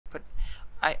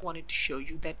I wanted to show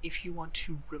you that if you want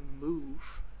to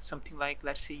remove something like,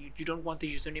 let's say you don't want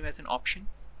the username as an option,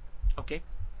 okay,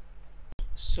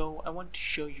 so I want to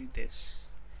show you this.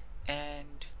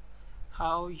 And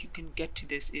how you can get to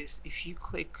this is if you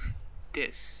click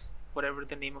this, whatever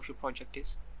the name of your project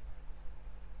is,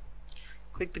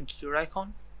 click the gear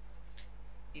icon,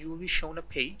 you will be shown a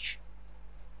page.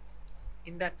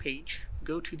 In that page,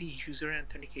 go to the user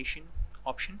authentication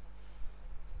option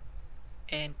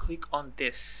and click on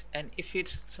this. And if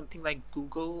it's something like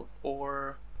Google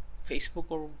or Facebook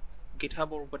or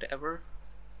GitHub or whatever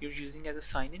you're using as a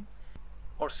sign-in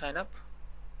or sign up,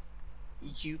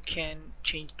 you can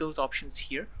change those options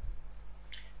here.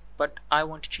 But I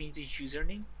want to change the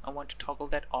username. I want to toggle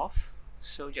that off.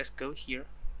 So just go here,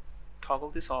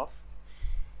 toggle this off.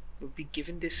 You'll be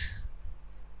given this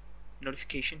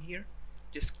notification here.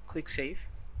 Just click save.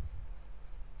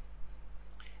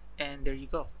 And there you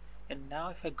go. And now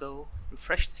if I go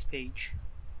refresh this page,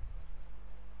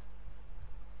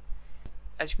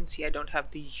 as you can see, I don't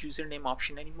have the username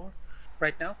option anymore.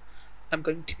 Right now, I'm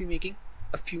going to be making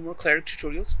a few more Clerk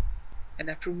tutorials. And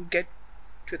after we get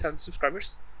to 1,000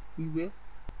 subscribers, we will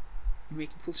be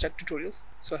making full stack tutorials.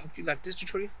 So I hope you like this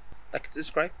tutorial, like and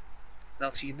subscribe, and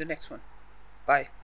I'll see you in the next one. Bye.